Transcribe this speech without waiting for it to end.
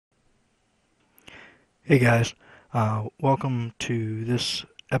Hey guys, welcome to this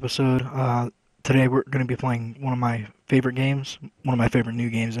episode. Today we're going to be playing one of my favorite games, one of my favorite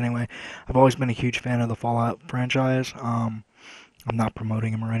new games anyway. I've always been a huge fan of the Fallout franchise. I'm not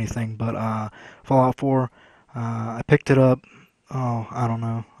promoting them or anything, but Fallout 4, I picked it up, oh, I don't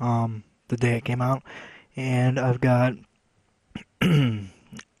know, the day it came out, and I've got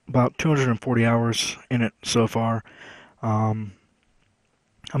about 240 hours in it so far. Um,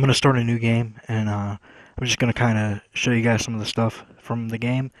 I'm going to start a new game, and I'm just going to kind of show you guys some of the stuff from the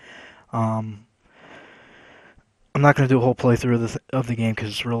game. Um, I'm not going to do a whole playthrough of the game because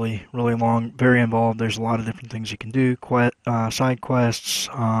it's really long, very involved. There's a lot of different things you can do, side quests,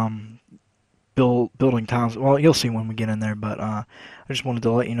 building towns. Well, you'll see when we get in there, but I just wanted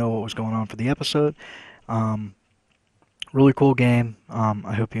to let you know what was going on for the episode. Um, Really cool game.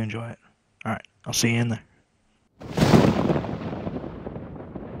 I hope you enjoy it. All right, I'll see you in there.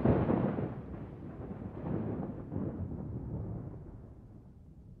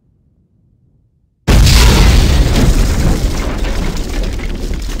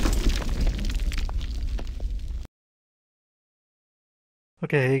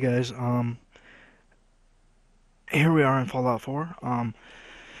 Okay, hey guys. Here we are in Fallout 4.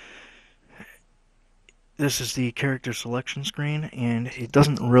 This is the character selection screen, and it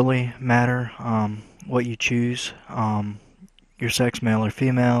doesn't really matter what you choose, your sex, male or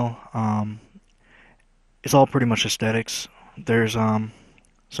female. It's all pretty much aesthetics. There's sorry,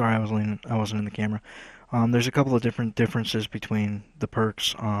 I wasn't in the camera. There's a couple of different differences between the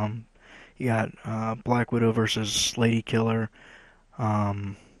perks. You got Black Widow versus Lady Killer.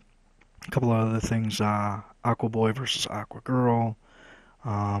 Um, a couple of other things. Aqua Boy versus Aqua Girl.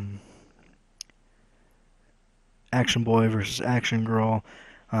 Um, Action Boy versus Action Girl.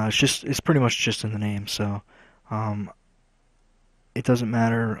 It's pretty much just in the name, so um, it doesn't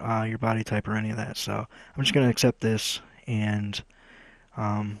matter your body type or any of that. So I'm just gonna accept this and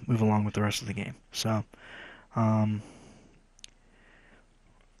move along with the rest of the game. So um,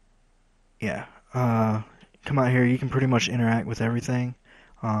 yeah, come out here. You can pretty much interact with everything.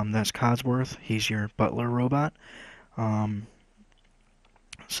 That's Codsworth. He's your butler robot. Um,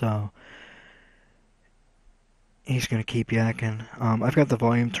 so he's gonna keep yakking. I've got the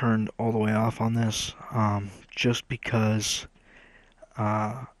volume turned all the way off on this, just because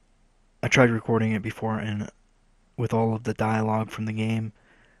uh, I tried recording it before, and with all of the dialogue from the game,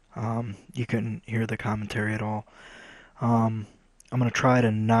 you couldn't hear the commentary at all. Um, I'm gonna try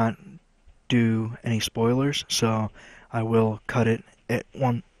to not do any spoilers, so I will cut it at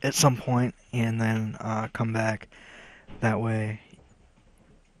some point and then come back. That way,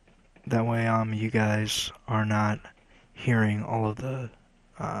 you guys are not hearing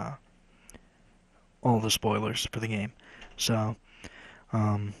uh, all the spoilers for the game. So,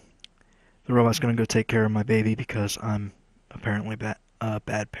 um, the robot's gonna go take care of my baby because I'm apparently a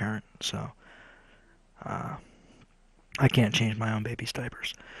bad parent. So, uh, I can't change my own baby's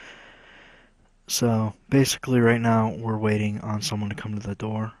diapers. So basically, right now we're waiting on someone to come to the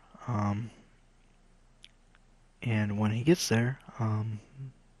door, um, and when he gets there,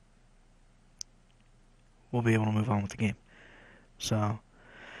 we'll be able to move on with the game. So,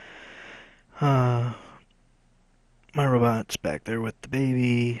 uh, my robot's back there with the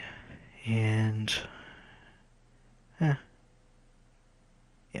baby, and eh,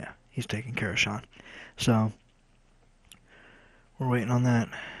 yeah, he's taking care of Sean. So we're waiting on that.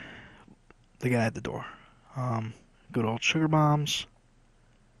 The guy at the door. Um, Good old sugar bombs.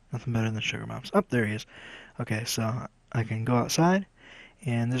 Nothing better than sugar bombs. Up there he is. Okay, so I can go outside,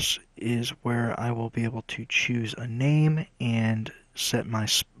 and this is where I will be able to choose a name and set my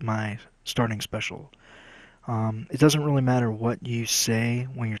starting special. It doesn't really matter what you say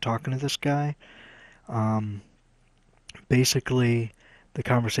when you're talking to this guy. Um, Basically, the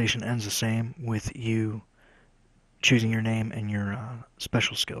conversation ends the same with you choosing your name and your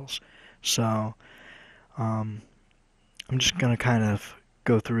special skills. So um, I'm just gonna kind of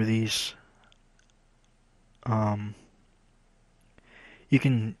go through these. Um, you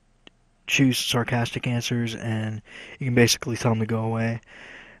can choose sarcastic answers, and you can basically tell them to go away.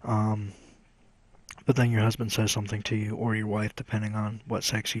 Um, but then your husband says something to you, or your wife, depending on what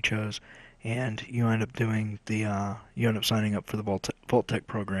sex you chose, and you end up you end up signing up for the Vault Tech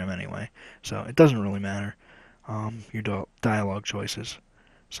program anyway. So it doesn't really matter your dialogue choices.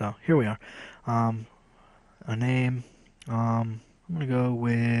 So here we are. Um, a name. I'm gonna go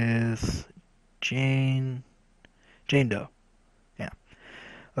with Jane. Jane Doe. Yeah.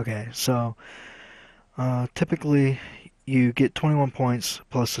 Okay. So typically you get 21 points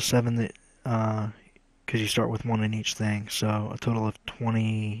plus the seven that because you start with one in each thing, so a total of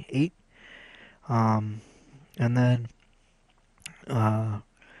 28. Um, and then uh,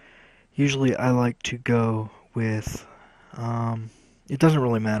 usually I like to go with, um, it doesn't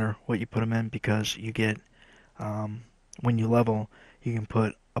really matter what you put them in because you get, um, when you level, you can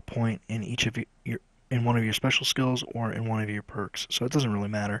put a point in each of in one of your special skills or in one of your perks. So it doesn't really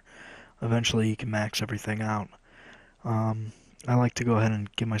matter. Eventually you can max everything out. Um, I like to go ahead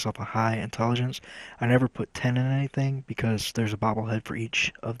and give myself a high intelligence. I never put 10 in anything because there's a bobblehead for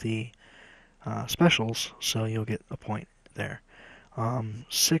each of the specials, so you'll get a point there.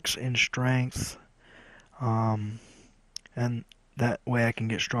 6 in strength, um, and that way I can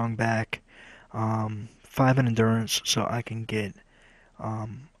get strong back. 5 in endurance, so I can get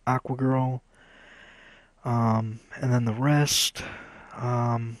Aqua Girl. And then the rest,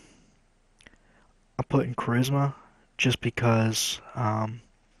 I put in charisma just because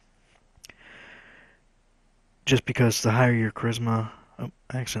the higher your charisma. Oh,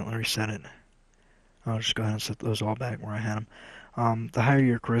 I accidentally reset it. I'll just go ahead and set those all back where I had them. The higher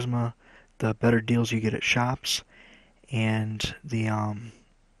your charisma, the better deals you get at shops, and the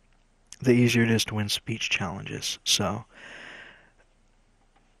easier it is to win speech challenges. So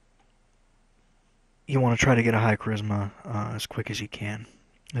you want to try to get a high charisma as quick as you can,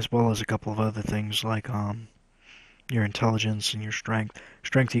 as well as a couple of other things like your intelligence and your strength.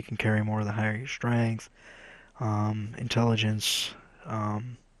 Strength you can carry more the higher your strength. Intelligence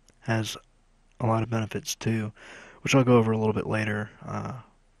has a lot of benefits too, which I'll go over a little bit later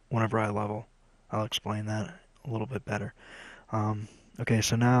whenever I level. I'll explain that a little bit better. Um, okay,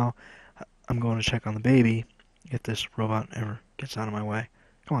 so now I'm going to check on the baby if this robot ever gets out of my way.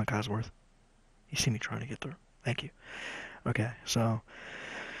 Come on, Cosworth. You see me trying to get through. Thank you. Okay, so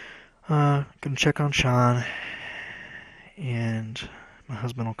gonna check on Sean, and my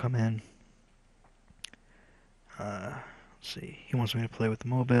husband will come in. Let's see. He wants me to play with the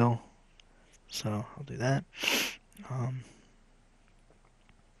mobile, so I'll do that. Um,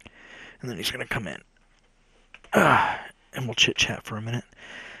 and then he's gonna come in, and we'll chit chat for a minute.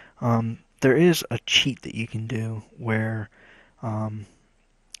 There is a cheat that you can do where um,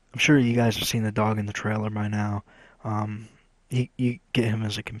 I'm sure you guys have seen the dog in the trailer by now. You get him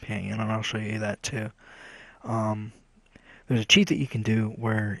as a companion, and I'll show you that too. Um, there's a cheat that you can do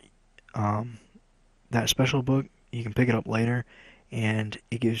where that special book, you can pick it up later, and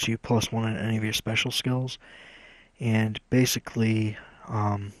it gives you +1 in any of your special skills. And basically,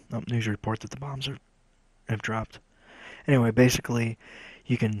 news report that the bombs have dropped. Anyway, basically,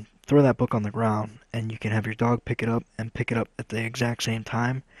 you can throw that book on the ground, and you can have your dog pick it up and pick it up at the exact same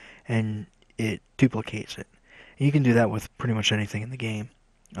time, and it duplicates it. And you can do that with pretty much anything in the game,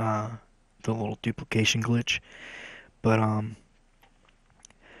 the little duplication glitch. But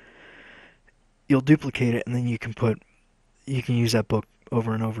you'll duplicate it, and then you can use that book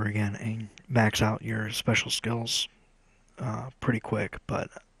over and over again and max out your special skills pretty quick. But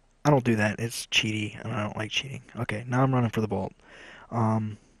I don't do that. It's cheaty, and I don't like cheating. Okay, now I'm running for the vault.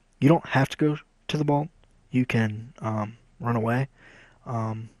 You don't have to go to the vault. You can run away,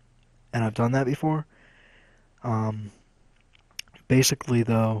 and I've done that before. Um, Basically,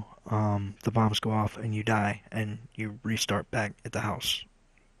 though, the bombs go off and you die, and you restart back at the house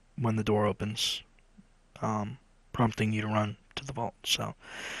when the door opens, prompting you to run to the vault. So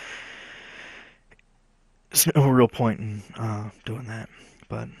there's no real point in doing that.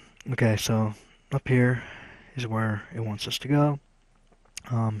 But okay, so up here is where it wants us to go.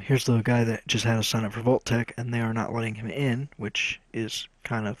 Here's the guy that just had us sign up for Vault Tech, and they are not letting him in, which is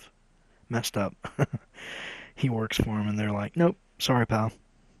kind of messed up. He works for him, and they're like, nope, sorry, pal.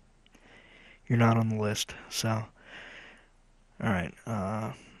 You're not on the list. So, alright,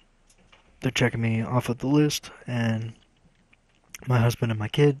 they're checking me off of the list, and my husband and my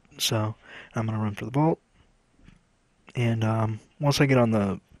kid, so I'm going to run for the vault. And once I get on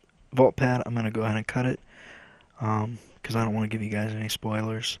the vault pad, I'm going to go ahead and cut it, because I don't want to give you guys any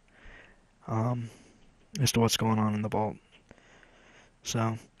spoilers as to what's going on in the vault.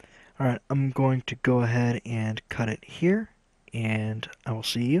 So, alright, I'm going to go ahead and cut it here, and I will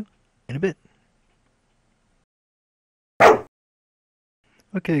see you in a bit.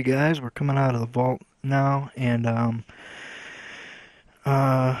 Okay, guys, we're coming out of the vault now, and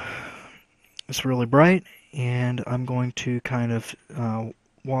uh, it's really bright, and I'm going to kind of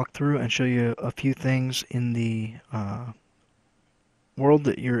walk through and show you a few things in the world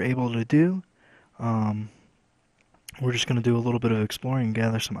that you're able to do. We're just going to do a little bit of exploring and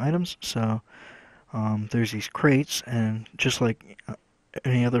gather some items. So there's these crates, and just like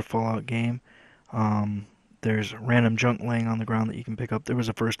any other Fallout game, there's random junk laying on the ground that you can pick up. There was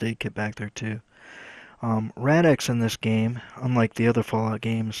a first aid kit back there too. Rad-X in this game, unlike the other Fallout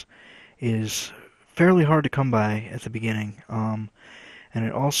games, is fairly hard to come by at the beginning. And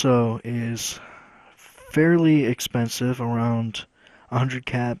it also is fairly expensive, around 100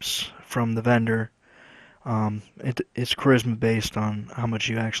 caps from the vendor. It's charisma based on how much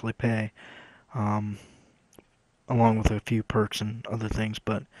you actually pay, um, along with a few perks and other things.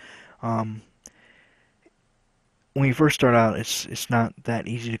 But um, when you first start out, it's not that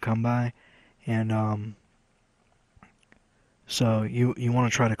easy to come by, and so you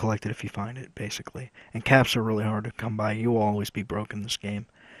want to try to collect it if you find it, basically. And caps are really hard to come by. You will always be broke in this game.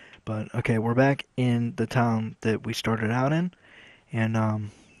 But okay, we're back in the town that we started out in, and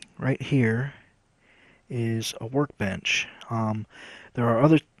right here is a workbench. There are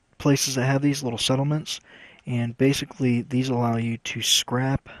other places that have these little settlements, and basically these allow you to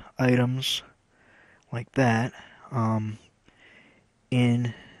scrap items like that um,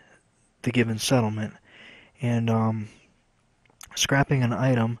 in the given settlement. And scrapping an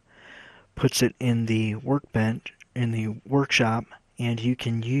item puts it in the workbench, in the workshop, and you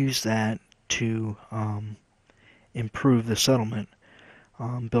can use that to improve the settlement.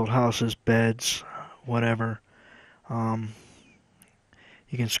 Build houses, beds, whatever. Um,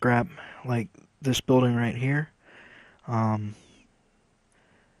 you can scrap like this building right here. Um,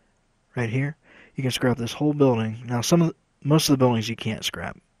 right here, you can scrap this whole building. Now, most of the buildings you can't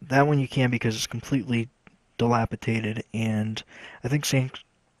scrap. That one you can because it's completely dilapidated, and I think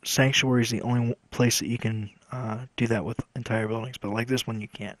Sanctuary is the only place that you can do that with entire buildings. But like this one, you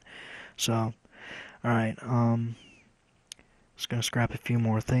can't. So, all right. Just gonna scrap a few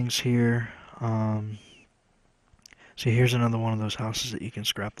more things here. See, here's another one of those houses that you can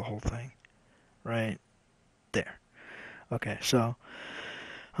scrap the whole thing. Right there. Okay, so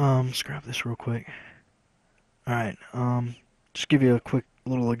scrap this real quick. All right. Just give you a quick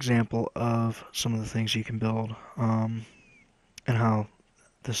little example of some of the things you can build and how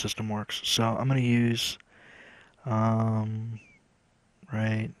the system works. So I'm going to use um,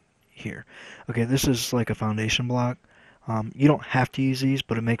 right here. Okay, this is like a foundation block. You don't have to use these,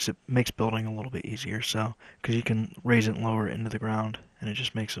 but it makes building a little bit easier. So because you can raise it and lower it into the ground, and it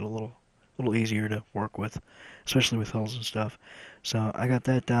just makes it a little easier to work with, especially with hills and stuff. So I got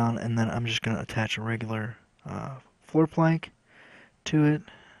that down, and then I'm just going to attach a regular floor plank to it.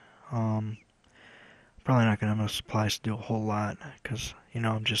 Um, Probably not going to have enough supplies to do a whole lot because,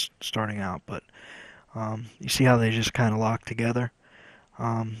 I'm just starting out. But you see how they just kind of lock together?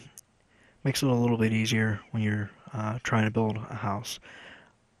 Um, Makes it a little bit easier when you're trying to build a house.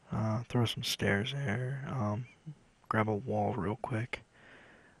 Throw some stairs there. Grab a wall real quick.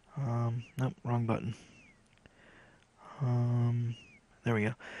 Nope, wrong button. There we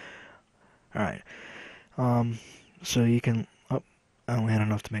go. Alright. So you can... Oh, I only had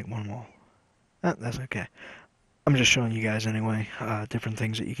enough to make one wall. That's okay. I'm just showing you guys anyway, different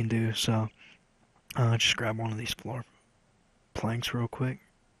things that you can do. So just grab one of these floor planks real quick.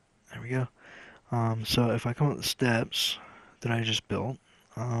 There we go. So if I come up the steps that I just built,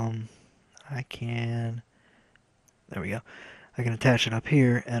 I can... There we go. I can attach it up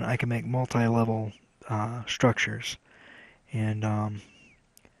here, and I can make multi-level structures. And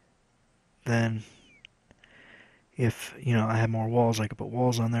then if I had more walls, I could put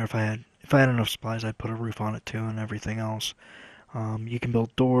walls on there. If I had enough supplies, I'd put a roof on it too, and everything else. You can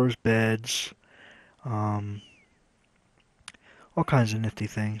build doors, beds, um, all kinds of nifty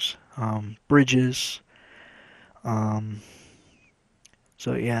things. Bridges. Um,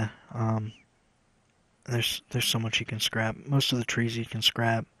 so yeah, there's so much you can scrap. Most of the trees you can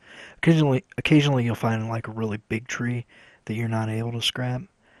scrap. Occasionally you'll find like a really big tree that you're not able to scrap.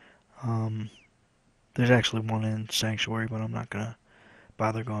 Um, there's actually one in Sanctuary, but I'm not gonna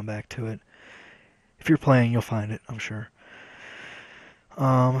bother going back to it. If you're playing, you'll find it, I'm sure.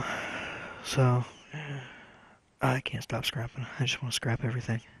 Um, so I can't stop scrapping. I just want to scrap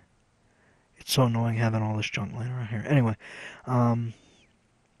everything. It's so annoying having all this junk laying around here. Anyway, um,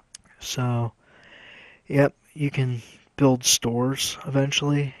 so yep, you can build stores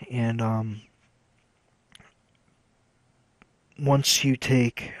eventually, and once you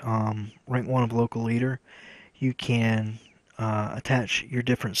take rank 1 of local leader, you can attach your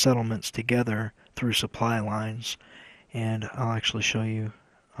different settlements together through supply lines, and I'll actually show you.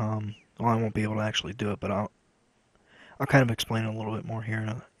 Well, I won't be able to actually do it, but I'll kind of explain it a little bit more here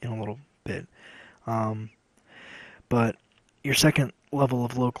in a little bit. But your second level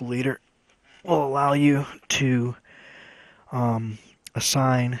of local leader will allow you to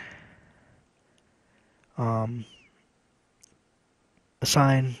assign um,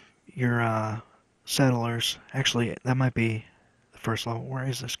 assign your settlers. Actually, that might be the first level. Where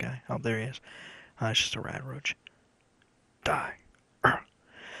is this guy? Oh, there he is. It's just a rat roach. Die.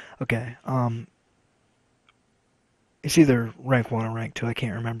 Okay. It's either rank 1 or rank 2, I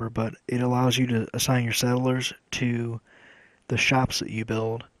can't remember, but it allows you to assign your settlers to the shops that you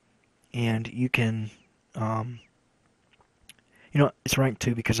build, and you can, um, it's rank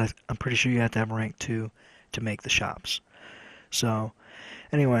 2 because I'm pretty sure you have to have rank 2 to make the shops. So,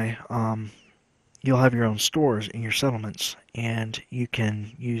 anyway, you'll have your own stores in your settlements, and you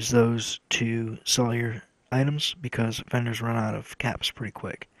can use those to sell your items because vendors run out of caps pretty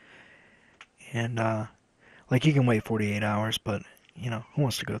quick. And, like, you can wait 48 hours, but, who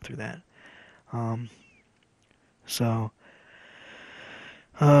wants to go through that? Um, so,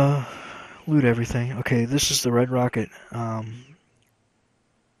 uh, loot everything. Okay, this is the Red Rocket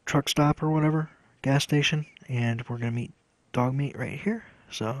truck stop or whatever, gas station, and we're gonna meet dog meat right here.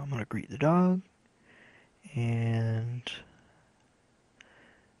 So I'm gonna greet the dog, and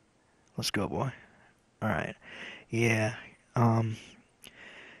let's go, boy. All right, yeah. Um,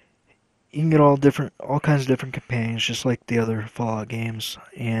 you can get all kinds of different companions, just like the other Fallout games,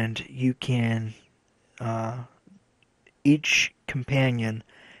 and you can. Uh, each companion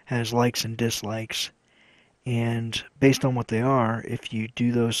has likes and dislikes, and based on what they are, if you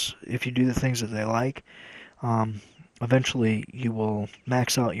do the things that they like, um, eventually you will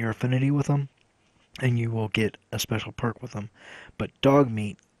max out your affinity with them, and you will get a special perk with them. But dog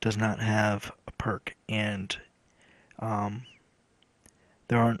meat does not have a perk, and um,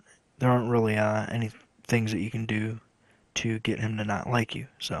 there aren't really any things that you can do to get him to not like you.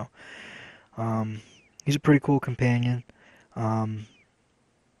 So um, he's a pretty cool companion. Um,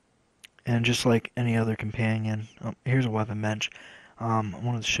 and just like any other companion, here's a weapon bench. I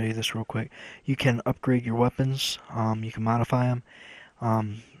wanted to show you this real quick. You can upgrade your weapons. You can modify them.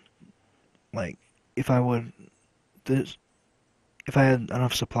 Um, like if I would this if I had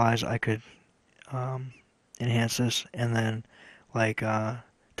enough supplies, I could um, enhance this, and then like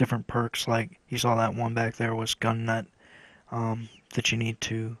different perks. Like you saw that one back there was gun nut that you need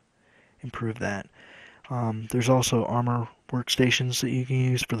to improve that. There's also armor workstations that you can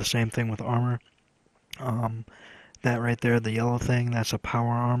use for the same thing with armor. Um, that right there, the yellow thing, that's a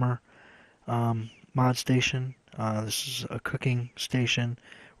power armor mod station. This is a cooking station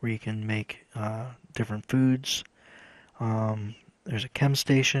where you can make different foods. There's a chem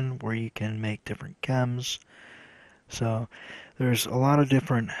station where you can make different chems. So there's a lot of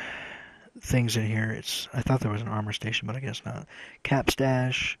different things in here. I thought there was an armor station, but I guess not. Cap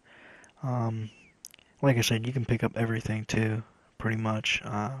stash. Um, like I said, you can pick up everything too, pretty much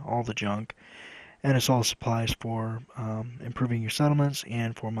all the junk, and it's all supplies for improving your settlements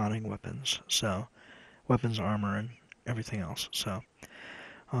and for modding weapons. So weapons, armor, and everything else. So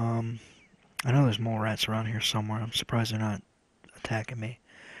um, I know there's mole rats around here somewhere. I'm surprised they're not attacking me.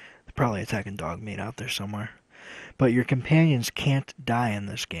 They're probably attacking dog meat out there somewhere. But your companions can't die in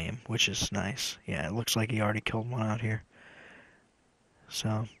this game, which is nice. Yeah, it looks like he already killed one out here.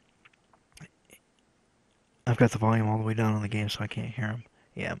 So I've got the volume all the way down on the game so I can't hear him.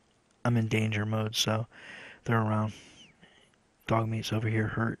 Yeah, I'm in danger mode, so they're around. Dog meat's over here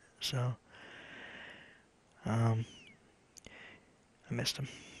hurt, so um, I missed him.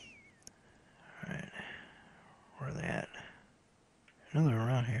 Alright, where are they at? I know they're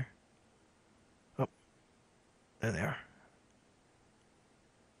around here. Oh, there they are.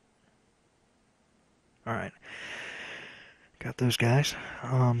 Alright, got those guys.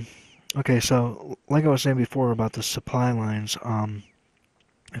 Okay, so like I was saying before about the supply lines,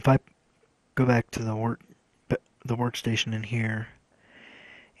 if I go back to the workstation in here,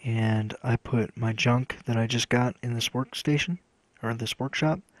 and I put my junk that I just got in this workstation or this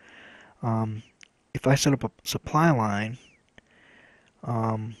workshop, um, if I set up a supply line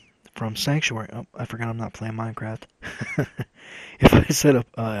from Sanctuary, oh, I forgot I'm not playing Minecraft. If I set up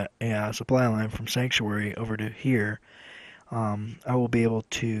a supply line from Sanctuary over to here, I will be able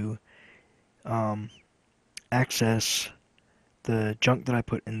to um, access the junk that I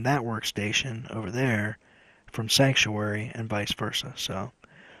put in that workstation over there from Sanctuary and vice versa. So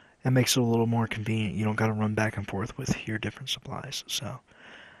it makes it a little more convenient. You don't got to run back and forth with your different supplies. So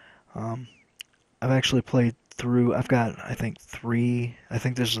um, I've actually played through. I've got I think three. I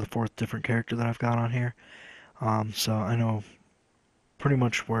think this is the fourth different character that I've got on here. So I know pretty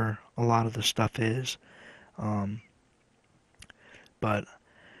much where a lot of the stuff is. Um, but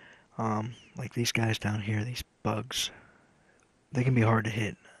like these guys down here, these bugs, they can be hard to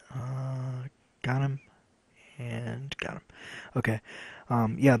hit. Got him and got him. Okay.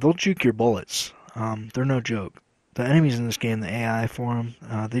 Yeah, they'll juke your bullets. They're no joke. The enemies in this game, the AI for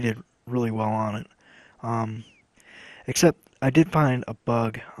them, they did really well on it. Um, except I did find a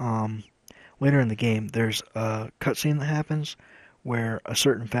bug later in the game. There's a cutscene that happens where a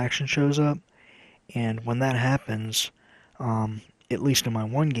certain faction shows up, and when that happens, um, at least in my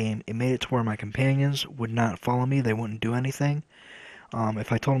one game, it made it to where my companions would not follow me. They wouldn't do anything.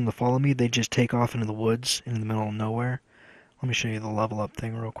 If I told them to follow me, they'd just take off into the woods in the middle of nowhere. Let me show you the level up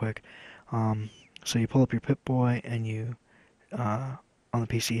thing real quick. Um, so you pull up your Pip-Boy and you, on the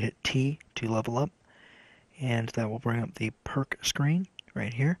PC, hit T to level up, and that will bring up the perk screen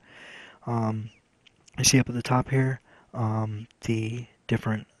right here. You see up at the top here the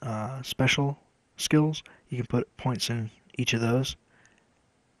different special skills. You can put points in each of those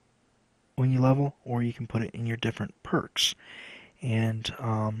when you level, or you can put it in your different perks. And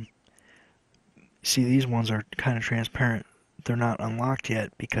see, these ones are kind of transparent. They're not unlocked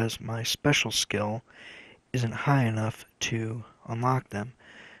yet because my special skill isn't high enough to unlock them.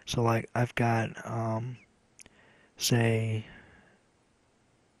 So like I've got, say,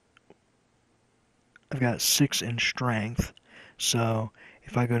 I've got 6 in strength. So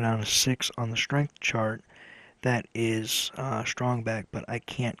if I go down to 6 on the strength chart, that is strong back, but I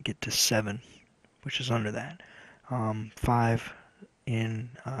can't get to 7, which is under that. 5 in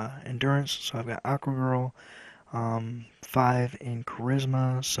endurance, so I've got Aqua Girl. 5 in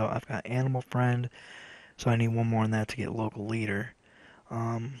charisma, so I've got Animal Friend. So I need one more in that to get local leader.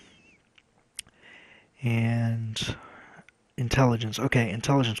 And intelligence. Okay,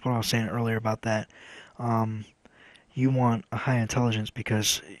 intelligence, what I was saying earlier about that. You want a high intelligence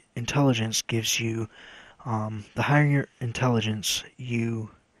because intelligence gives you, the higher your intelligence,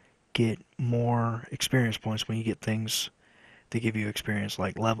 you get more experience points when you get things that give you experience,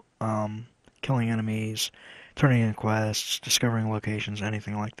 like killing enemies, turning in quests, discovering locations,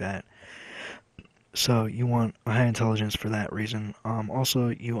 anything like that. So you want a high intelligence for that reason. Also,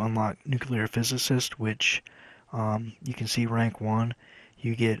 you unlock nuclear physicist, which you can see rank 1.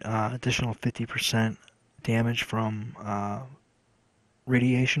 You get additional 50% damage from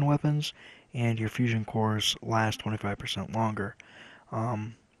radiation weapons, and your fusion cores last 25% longer.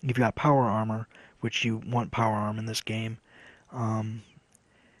 You've got power armor, which you want power armor in this game. Um,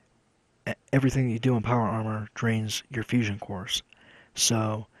 Everything that you do in power armor drains your fusion cores.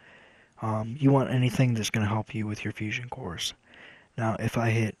 So you want anything that's going to help you with your fusion cores. Now, if I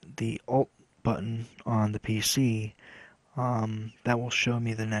hit the Alt button on the PC, that will show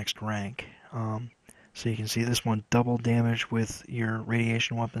me the next rank. So you can see this one, double damage with your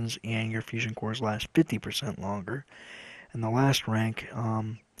radiation weapons, and your fusion cores last 50% longer. And the last rank,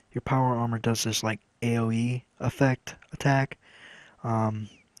 your power armor does this like AoE effect attack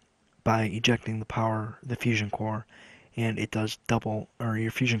by ejecting the fusion core, and it does double, or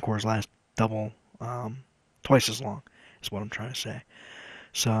your fusion cores last double, twice as long, is what I'm trying to say.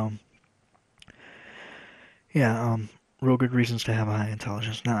 So, yeah, real good reasons to have a high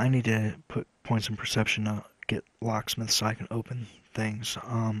intelligence. Now, I need to put points in perception to get locksmith so I can open things.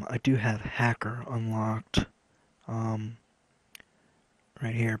 I do have hacker unlocked right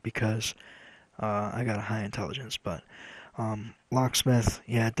here because I got a high intelligence, but locksmith,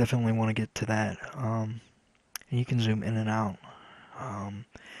 yeah, definitely want to get to that. And you can zoom in and out. And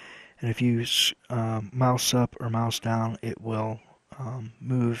if you mouse up or mouse down, it will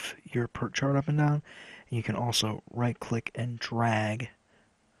move your perk chart up and down. And you can also right-click and drag.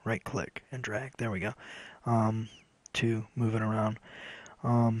 Right-click and drag. There we go. To move it around.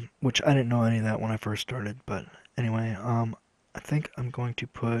 Which I didn't know any of that when I first started. But anyway, I think I'm going to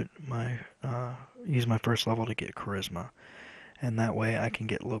put my use my first level to get charisma, and that way I can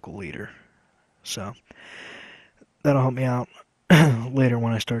get local leader. So that'll help me out later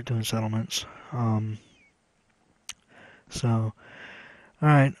when I start doing settlements. So,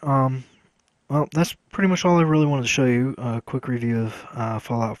 alright, well, that's pretty much all I really wanted to show you. A quick review of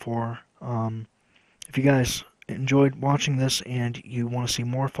Fallout 4. If you guys enjoyed watching this and you want to see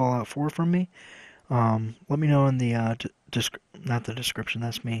more Fallout 4 from me, let me know in the, not the description,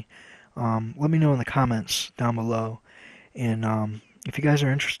 that's me. Let me know in the comments down below. And if you guys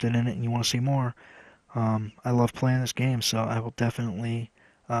are interested in it and you want to see more, I love playing this game, so I will definitely,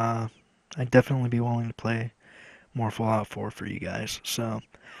 I'd definitely be willing to play more Fallout 4 for you guys. So,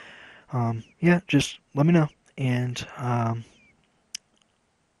 yeah, just let me know. And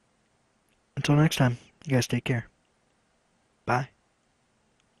until next time, you guys take care. Bye.